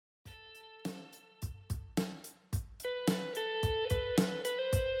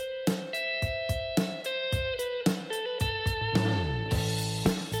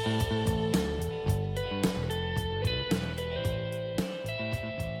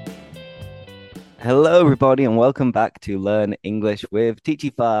Hello, everybody, and welcome back to Learn English with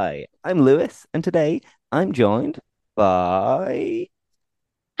Teachify. I'm Lewis, and today I'm joined by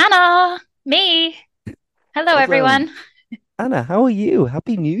Anna, me. Hello, awesome everyone. Anna. How are you?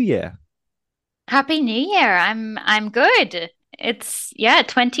 Happy New Year. Happy New Year. I'm good. It's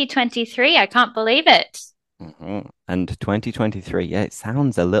 2023. I can't believe it. And 2023, yeah, it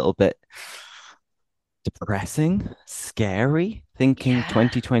sounds a little bit depressing, scary, thinking Yeah.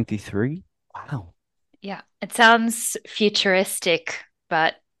 2023. Wow. Yeah. It sounds futuristic,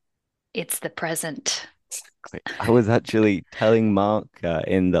 but it's the present. I was actually telling Mark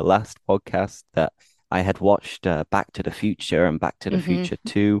in the last podcast that I had watched Back to the Future and Back to the Hmm. Future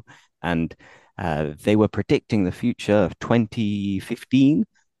 2, and they were predicting the future of 2015,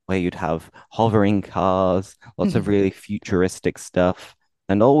 where you'd have hovering cars, lots of really futuristic stuff,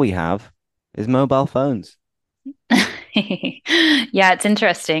 and all we have is mobile phones. Yeah, it's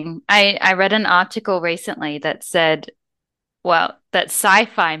interesting. I read an article recently that said, well, that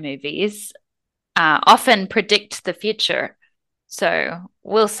sci-fi movies often predict the future. So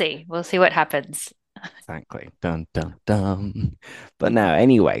we'll see. We'll see what happens. Exactly. Dun dun dun. But now,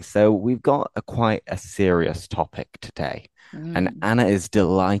 anyway, so we've got quite a serious topic today, and Mm. Anna is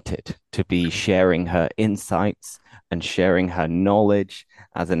delighted to be sharing her insights and sharing her knowledge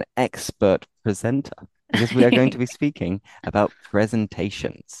as an expert presenter because we are going to be speaking about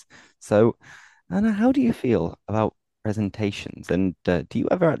presentations. So, Anna, how do you feel about presentations? And do you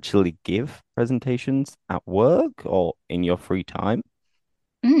ever actually give presentations at work or in your free time?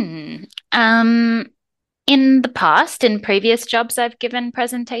 Mm. Um, in the past, in previous jobs, I've given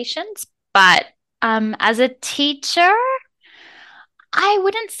presentations, but as a teacher, I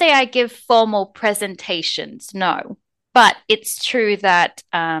wouldn't say I give formal presentations, no. But it's true that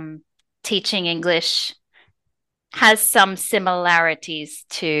teaching English has some similarities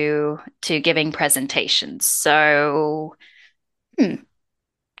to giving presentations. So, hmm,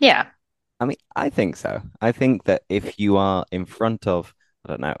 yeah. I mean, I think so. I think that if you are in front of, I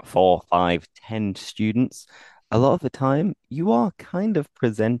don't know, four, five, 10 students, a lot of the time you are kind of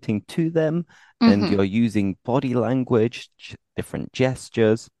presenting to them and Hmm. you're using body language, different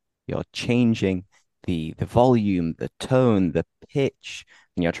gestures, you're changing the volume, the tone, the pitch,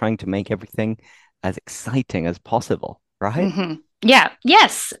 and you're trying to make everything as exciting as possible, right? Hmm. Yeah.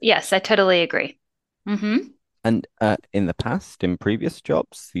 Yes. Yes. I totally agree. Hmm. And in the past, in previous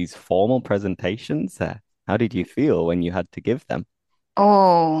jobs, these formal presentations, how did you feel when you had to give them?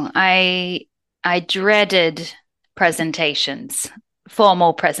 Oh, I dreaded presentations,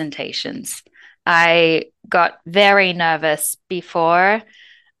 formal presentations. I got very nervous before.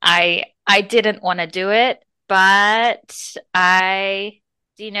 I didn't want to do it, but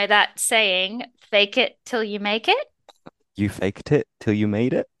do you know that saying, fake it till you make it? You faked it till you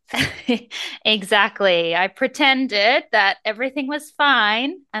made it. Exactly. I pretended that everything was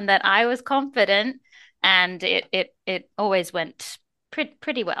fine and that I was confident, and it always went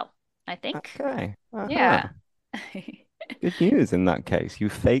pretty well, I think. Okay. Uh-huh. Yeah. Good news in that case. You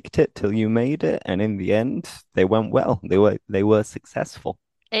faked it till you made it, and in the end, they went well. They were successful.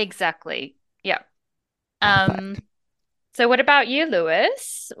 Exactly. Yeah. Um, Perfect. so what about you,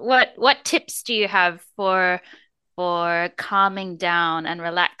 Lewis? What tips do you have for calming down and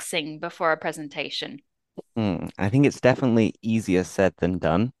relaxing before a presentation? I think it's definitely easier said than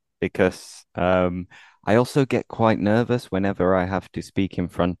done because I also get quite nervous whenever I have to speak in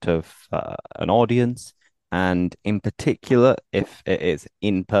front of an audience, and in particular if it is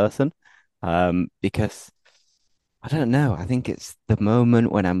in person, because I don't know. I think it's the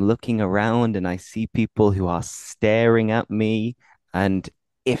moment when I'm looking around and I see people who are staring at me. And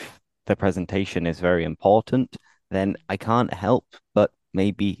if the presentation is very important, then I can't help but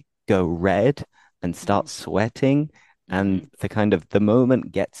maybe go red and start sweating. And Mm-hmm. the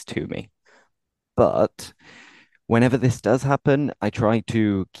moment gets to me. But whenever this does happen, I try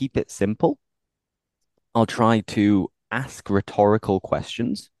to keep it simple. I'll try to ask rhetorical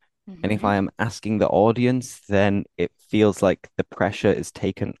questions. And if Mm-hmm. I am asking the audience, then it feels like the pressure is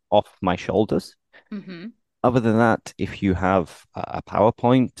taken off my shoulders. Mm-hmm. Other than that, if you have a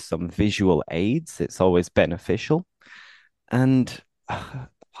PowerPoint, some visual aids, it's always beneficial. And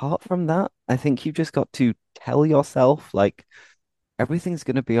apart from that, I think you've just got to tell yourself, like, everything's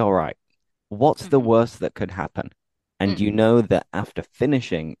going to be all right. What's the Mm-hmm. worst that could happen? And Mm. you know that after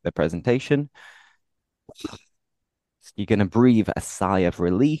finishing the presentation, you're going to breathe a sigh of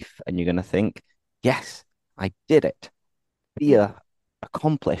relief and you're going to think, yes, I did it. Mm. Fear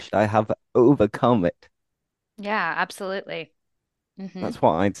accomplished. I have overcome it. Yeah, absolutely. Mm-hmm. That's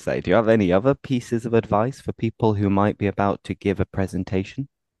what I'd say. Do you have any other pieces of advice for people who might be about to give a presentation?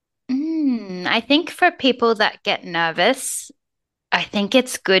 I think for people that get nervous, I think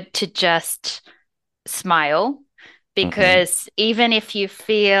it's good to just smile Hmm. because even if you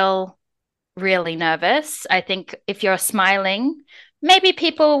feel really nervous, I think if you're smiling, maybe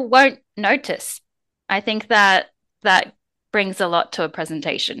people won't notice. I think that brings a lot to a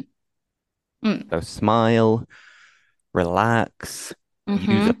presentation. Mm. So smile, relax,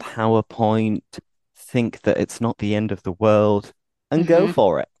 use a Mm-hmm. PowerPoint, think that it's not the end of the world, and go Mm-hmm.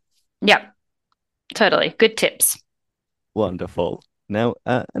 for it. Yep, totally. Good tips. Wonderful. Now,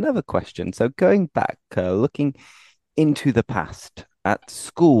 another question. So, going back, looking into the past at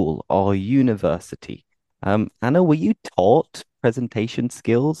school or university, Anna, were you taught presentation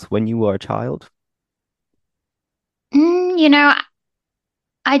skills when you were a child? You know,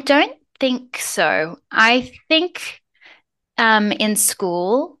 I don't think so. I think in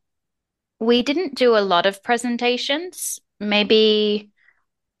school we didn't do a lot of presentations. Maybe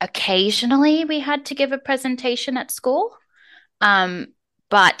occasionally we had to give a presentation at school. Um,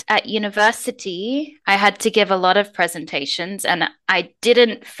 but at university, I had to give a lot of presentations and I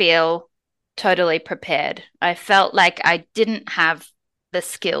didn't feel totally prepared. I felt like I didn't have the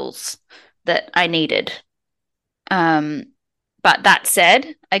skills that I needed. Um, but that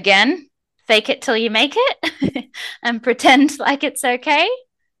said, again, fake it till you make it and pretend like it's okay.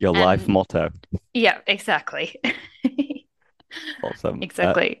 Your life And motto. yeah, exactly. Awesome.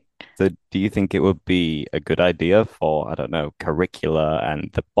 Exactly. So, do you think it would be a good idea for, I don't know, curricula and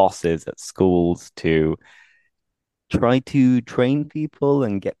the bosses at schools to try to train people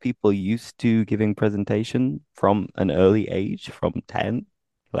and get people used to giving presentation from an early age, from 10,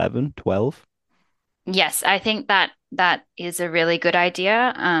 11, 12? Yes, I think that is a really good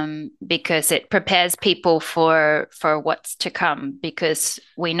idea, because it prepares people for what's to come. Because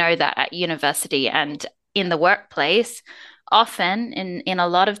we know that at university and in the workplace, often in a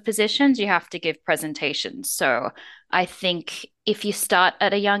lot of positions, you have to give presentations. So I think if you start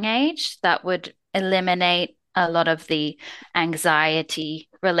at a young age, that would eliminate a lot of the anxiety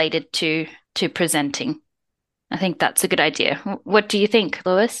related to presenting. I think that's a good idea. What do you think,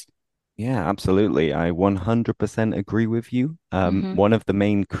 Lewis? Yeah, absolutely. I 100% agree with you. Hmm. One of the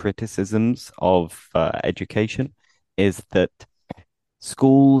main criticisms of education is that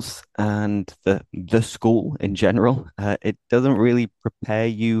schools and the school in general, it doesn't really prepare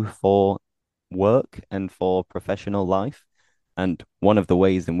you for work and for professional life. And one of the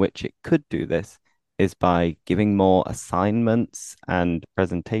ways in which it could do this is by giving more assignments and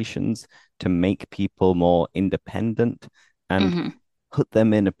presentations to make people more independent and Hmm. put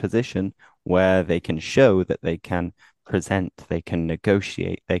them in a position where they can show that they can present, they can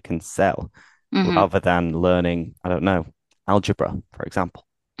negotiate, they can sell, Hmm. rather than learning, I don't know, algebra, for example.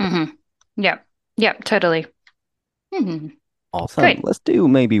 Hmm. Yeah. Yeah, totally. Hmm. Awesome. Great. Let's do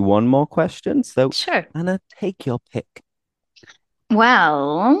maybe one more question. So, Sure. Anna, take your pick.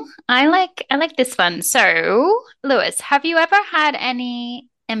 Well, I like this one. So, Lewis, have you ever had any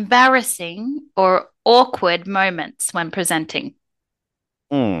embarrassing or awkward moments when presenting?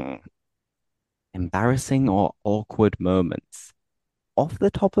 Hmm. Embarrassing or awkward moments. Off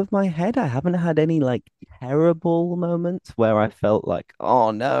the top of my head, I haven't had any like terrible moments where I felt like,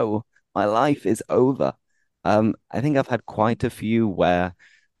 oh no, my life is over. I think I've had quite a few where,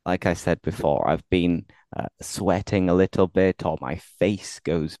 like I said before, I've been sweating a little bit or my face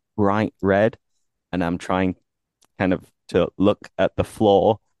goes bright red and I'm trying kind of to look at the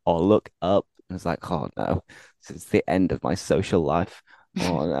floor or look up. And it's like, oh no, this is the end of my social life.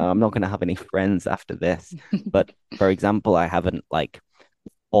 Oh no, I'm not going to have any friends after this. But for example, I haven't like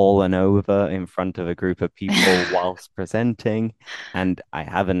fallen over in front of a group of people whilst presenting, and I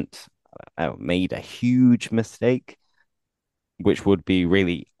haven't made a huge mistake, which would be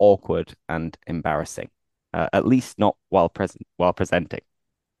really awkward and embarrassing. At least not while presenting.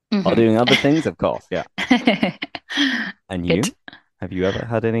 While Hmm. doing other things, of course, yeah. And Good. you? Have you ever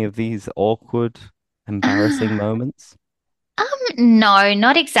had any of these awkward, embarrassing Uh, moments? no,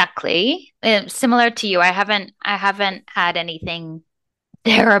 not exactly. Similar to you, I haven't had anything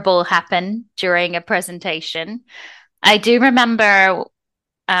terrible happen during a presentation. I do remember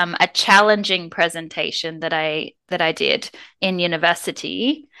a challenging presentation that I did in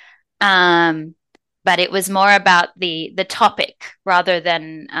university. Um, but it was more about the topic rather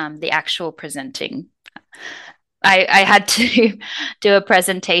than the actual presenting. I had to do a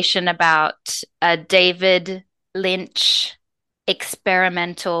presentation about a David Lynch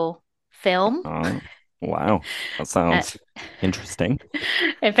experimental film. Oh, wow. That Uh, sounds interesting.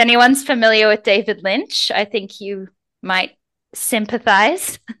 if anyone's familiar with David Lynch, I think you might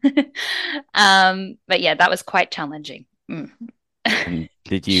sympathize. But yeah, that was quite challenging. Mm. And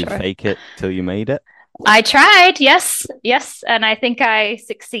Did you Sure. fake it till you made it? I tried, yes, yes, and I think I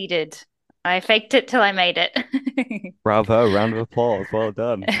succeeded. I faked it till I made it. Bravo, round of applause. Well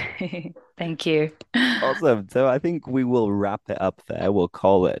done. Thank you. Awesome. So I think we will wrap it up there. We'll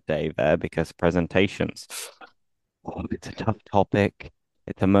call it a day there because presentations, oh, it's a tough topic.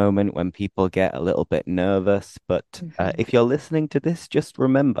 It's a moment when people get a little bit nervous. But Mhm. if you're listening to this, just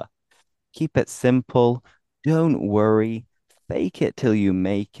remember, keep it simple. Don't worry. Fake it till you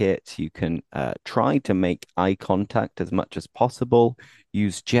make it. You can try to make eye contact as much as possible.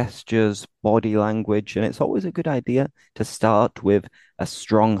 Use gestures, body language, and it's always a good idea to start with a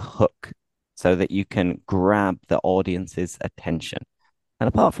strong hook so that you can grab the audience's attention. And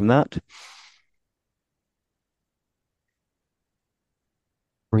apart from that,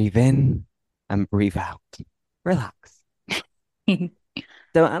 breathe in and breathe out. Relax.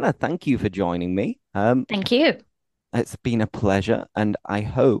 So, Anna, thank you for joining me. Thank you. It's been a pleasure, and I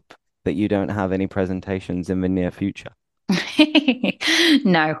hope that you don't have any presentations in the near future.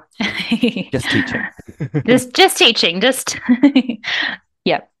 No. Just teaching. Just teaching, just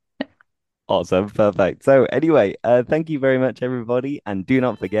yeah. Awesome. Perfect. So, anyway, thank you very much, everybody. And do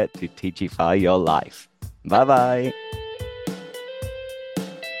not forget to teachify your life. Bye bye.